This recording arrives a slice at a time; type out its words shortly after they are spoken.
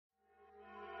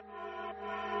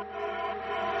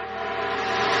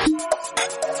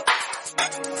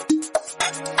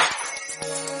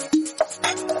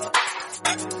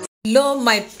Hello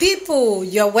my people,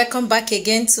 you're welcome back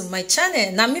again to my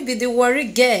channel. Now me be the Warri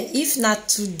Girl. If not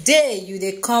today you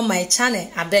dey come my channel,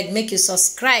 I beg make you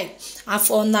subscribe. And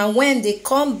for now when they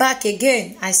come back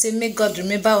again, I say may God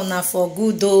remember una for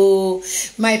good oh.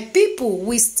 My people,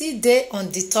 we still dey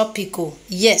on the topic oh.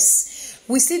 Yes,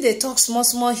 we still dey talk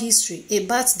small history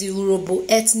about the Urhobo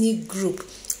ethnic group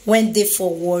when they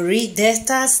for Warri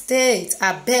Delta state.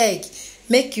 I beg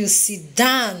make you sit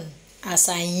down as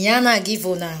I yana give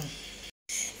una.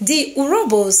 The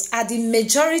Urhobos are the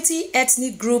majority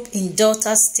ethnic group in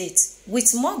Delta State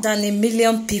with more than 1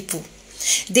 million people.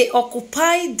 They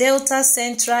occupy Delta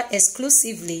Central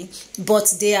exclusively,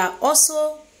 but they are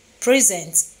also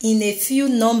present in a few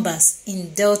numbers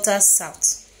in Delta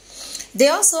South. They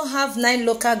also have 9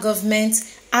 local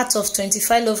governments out of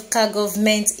 25 local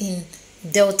governments in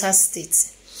Delta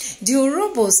State. The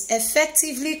Urhobos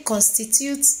effectively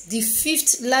constitute the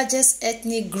 5th largest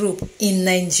ethnic group in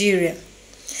Nigeria.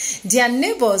 Their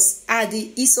neighbors are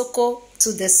the Isoko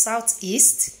to the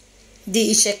southeast,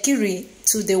 the Ishekiri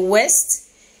to the west,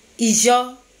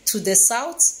 Ijaw to the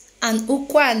south, and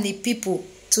Ukwani people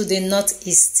to the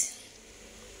northeast.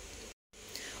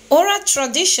 Oral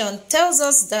tradition tells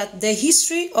us that the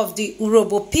history of the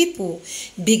Urhobo people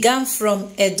began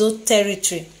from Edo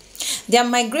territory. Their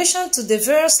migration to the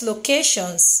various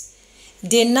locations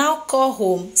they now call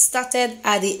home started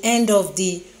at the end of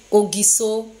the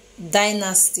Ogiso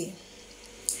dynasty.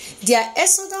 Their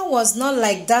exodus was not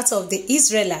like that of the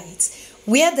Israelites,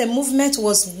 where the movement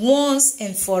was once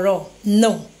and for all.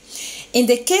 No. In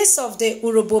the case of the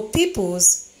Urhobo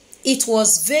peoples, it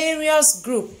was various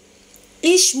groups,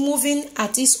 each moving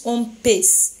at its own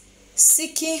pace,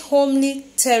 seeking homely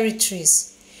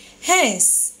territories.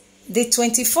 Hence, the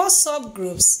 24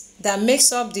 subgroups that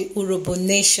makes up the Urhobo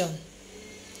nation,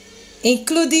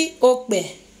 including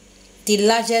Okpe, the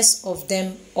largest of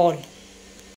them all.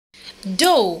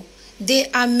 Though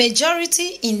they are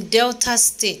majority in Delta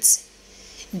State,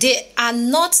 they are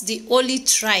not the only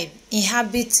tribe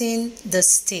inhabiting the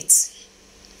state.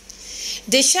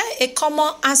 They share a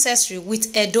common ancestry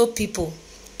with Edo people.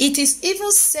 It is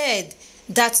even said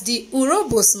that the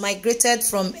Urhobos migrated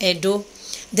from Edo.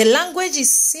 The language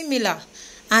is similar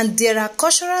and there are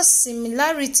cultural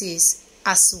similarities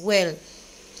as well.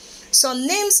 Some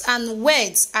names and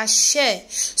words are shared,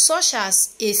 such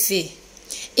as Efe.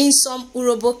 In some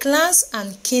Urhobo clans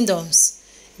and kingdoms,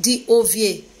 the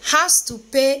Ovie has to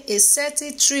pay a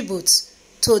certain tribute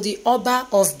to the Oba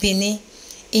of Benin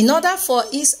in order for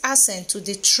his ascent to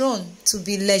the throne to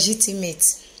be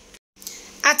legitimate.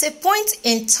 At a point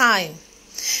in time,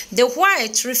 the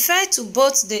whites referred to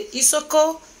both the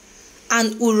Isoko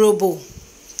and Urhobo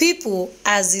people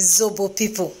as the Zobo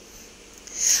people.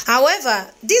 However,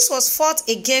 this was fought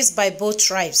against by both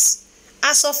tribes.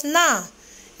 As of now,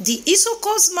 the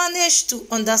Isokos managed to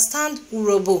understand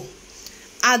Urhobo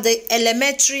at the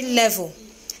elementary level,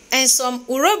 and some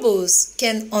Urhobos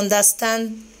can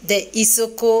understand the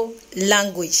Isoko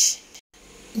language.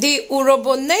 The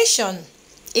Urhobo nation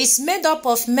is made up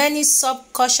of many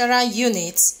subcultural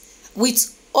units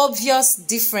with obvious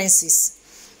differences.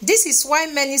 This is why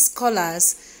many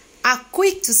scholars are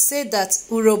quick to say that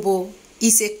Urhobo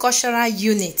is a cultural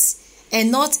unit and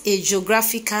not a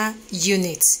geographical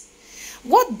unit.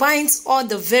 What binds all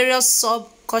the various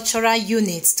subcultural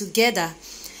units together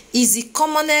is the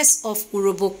commonness of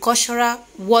Urhobo cultural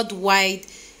worldwide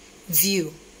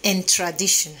view and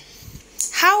tradition.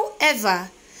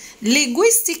 However,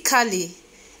 linguistically,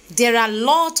 there are a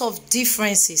lot of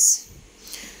differences.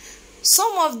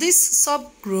 Some of these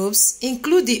subgroups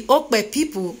include the Okpe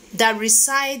people that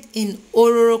reside in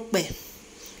Ororokpe,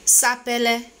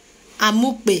 Sapele,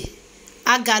 Amukpe,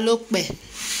 Agalokpe.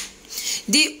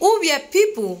 The Ubie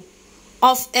people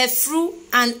of Efru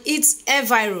and its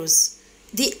Eviros.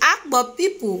 The Akbo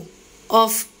people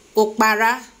of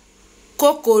Okpara,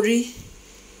 Kokori,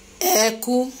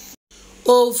 Eku,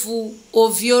 Ovu,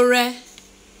 Oviore,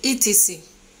 etc.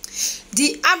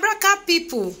 The Abraka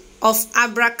people of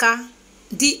Abraka,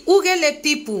 the Ugele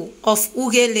people of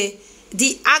Ugele,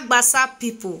 the Agbasa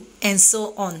people, and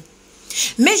so on.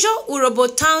 Major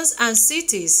Urhobo towns and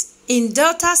cities in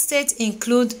Delta State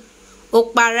include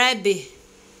Okparebe,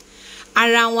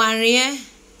 Aranwarie,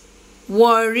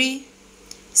 Warri,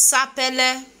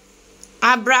 Sapele,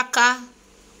 Abraka,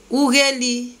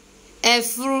 Ugeli,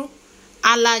 Efru,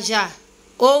 Alaja,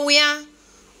 Owia,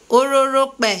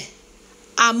 Ororokpe,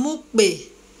 Amukpe,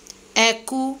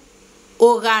 Eku,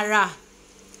 Ogara,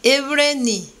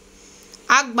 Evreni,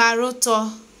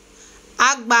 Agbaroto,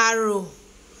 Agbaro,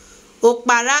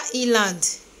 Okpara Island,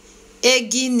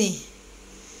 Egini,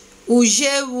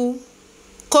 Ujewu,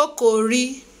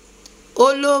 Kokori,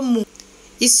 Olomu,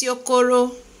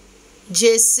 Isiokoro,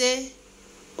 Jese,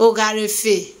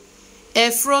 Ogarefe,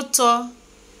 Efroto,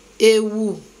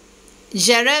 Ewu,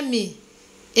 Jeremy,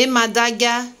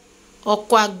 Emadaga,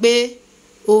 Okwagbe,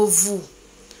 Ovu,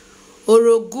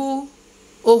 Orogu,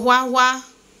 Ohwawa,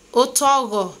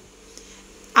 Otogo,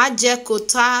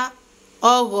 Ajekota,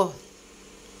 Ogo,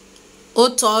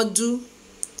 Otodu,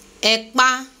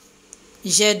 Ekpa,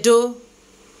 Jedo,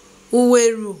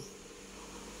 Uweru,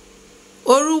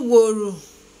 Oruworu,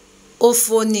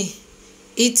 Ofoni,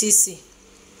 etc.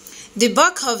 The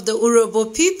bulk of the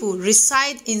Urhobo people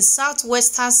reside in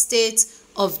southwestern states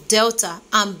of Delta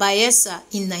and Bayelsa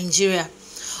in Nigeria,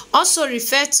 also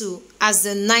referred to as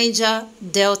the Niger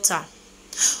Delta.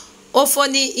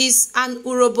 Ofoni is an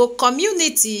Urhobo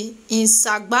community in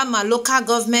Sagbama local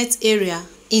government area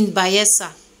in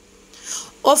Bayelsa.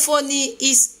 Ofoni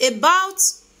is about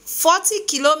 40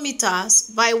 kilometers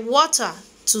by water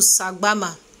to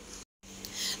Sagbama.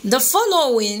 The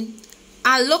following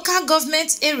are local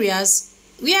government areas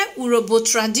where Urhobo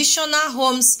traditional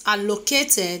homes are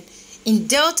located in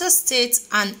Delta State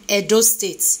and Edo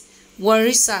State: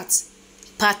 Warisat,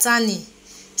 Patani,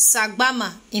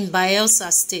 Sagbama in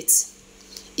Bayelsa State,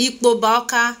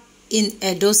 Ikpobaoka in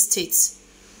Edo State,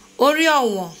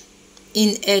 Orionwo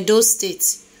in Edo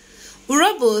State.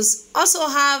 Urhobos also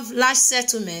have large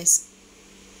settlements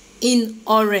in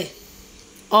Ore,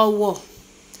 Owo,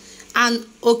 and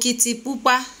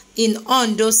Okitipupa in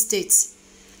Ondo State,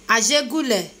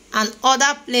 Ajegule and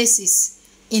other places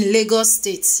in Lagos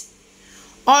State,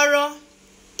 Oro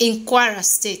in Kwara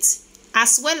State,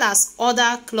 as well as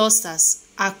other clusters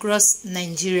across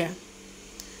Nigeria.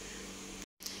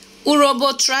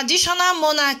 Urhobo traditional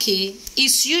monarchy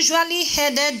is usually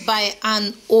headed by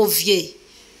an Ovie,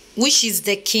 which is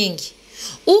the king,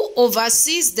 who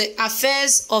oversees the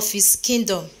affairs of his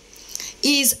kingdom.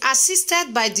 He is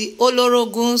assisted by the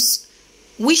Oloroguns,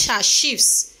 which are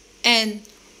chiefs, and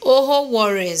Oho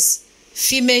warriors,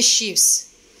 female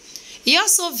chiefs. He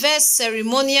also vests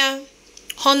ceremonial,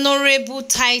 honorable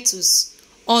titles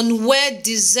on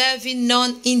well-deserving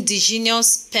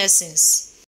non-indigenous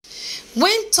persons.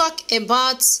 When talk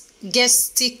about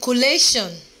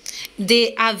gesticulation,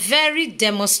 they are very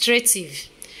demonstrative.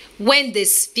 When they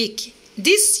speak,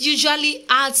 this usually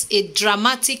adds a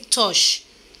dramatic touch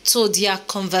to their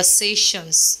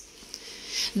conversations.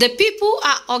 The people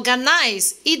are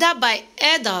organized either by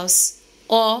elders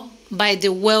or by the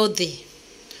wealthy.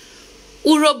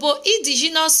 Urhobo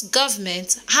indigenous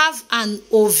government have an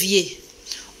Ovie,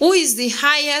 who is the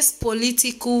highest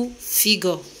political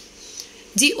figure.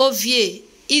 The Ovie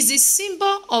is the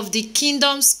symbol of the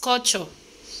kingdom's culture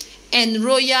and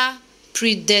royal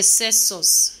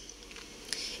predecessors.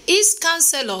 Each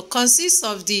councillor consists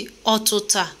of the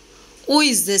Otota, who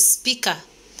is the speaker,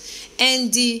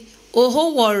 and the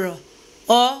Ohoworo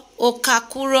or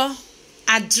Okakuro,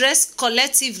 addressed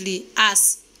collectively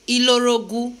as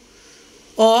Ilorogu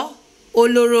or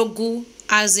Olorogu,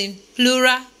 as in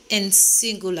plural and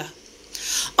singular.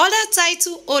 Other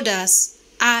title holders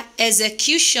are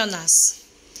executioners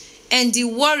and the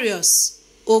warriors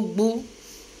Ogbu.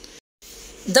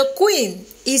 The queen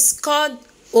is called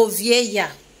Ovieya,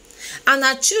 and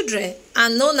her children are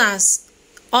known as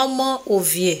Omo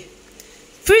Ovie.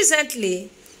 Presently,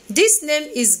 this name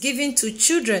is given to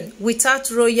children without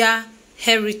royal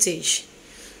heritage.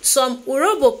 Some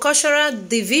Urhobo cultural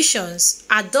divisions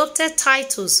adopted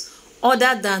titles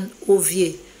other than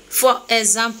Ovie. For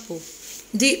example,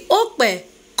 the Okpe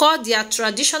called their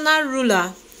traditional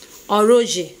ruler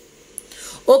Oroje.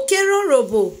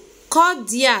 Okerorobo called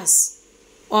theirs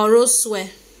Oroswe.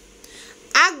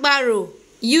 Agbaro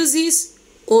uses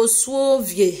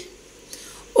Osuovie.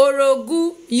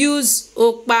 Orogu use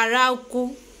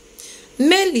Okparauku,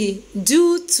 mainly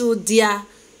due to their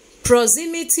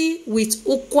proximity with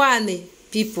Ukwane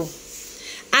people.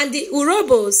 And the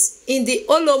Urhobos in the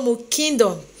Olomu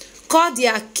kingdom called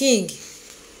their king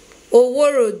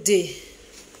Oworode.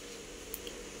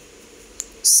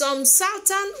 Some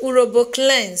southern Urhobo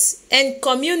clans and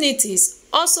communities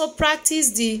also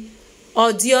practice the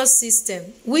Odio system,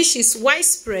 which is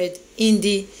widespread in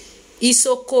the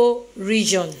Isoko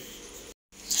region.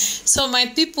 So my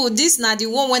people, this na the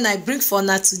one when I bring for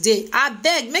una today.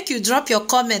 Abeg, make you drop your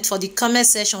comment for the comment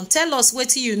section. Tell us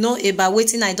wetin you know about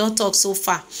wetin I don talk so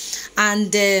far,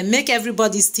 and make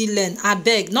everybody still learn.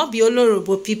 Abeg, not be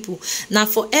Olorobo people, na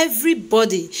for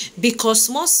everybody, because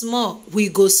small small we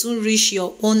go soon reach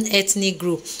your own ethnic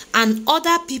group, and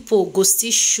other people go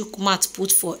still shook mouth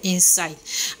put for inside.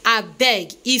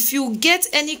 Abeg, if you get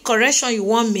any correction you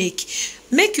wan make,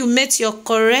 make you make your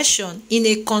correction in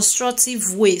a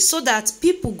constructive way so that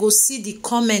people go see the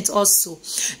comment also,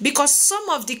 because some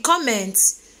of the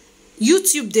comments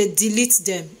YouTube they delete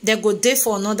them, they go there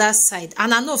for another side,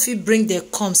 and I know if you bring them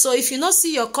come. So if you not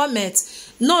see your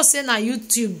comments, no say na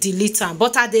YouTube delete them,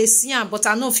 but I dey see them, but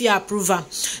I know if you approve them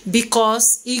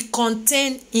because it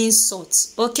contain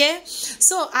insults. Okay,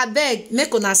 so I beg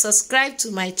make una subscribe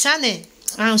to my channel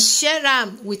and share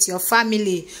them with your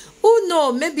family. Who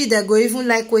know, maybe they go even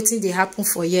like wetin dey happen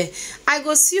for here. I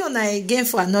go see una again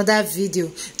for another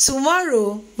video.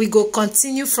 Tomorrow we go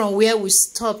continue from where we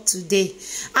stop today.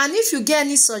 And if you get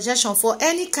any suggestion for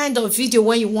any kind of video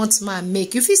when you want me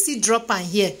make, you fit still drop am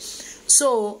here,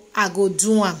 so I go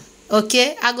do am.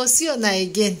 Okay, I go see una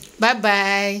again. Bye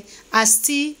bye. I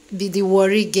still be the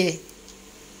Warri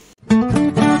Girl.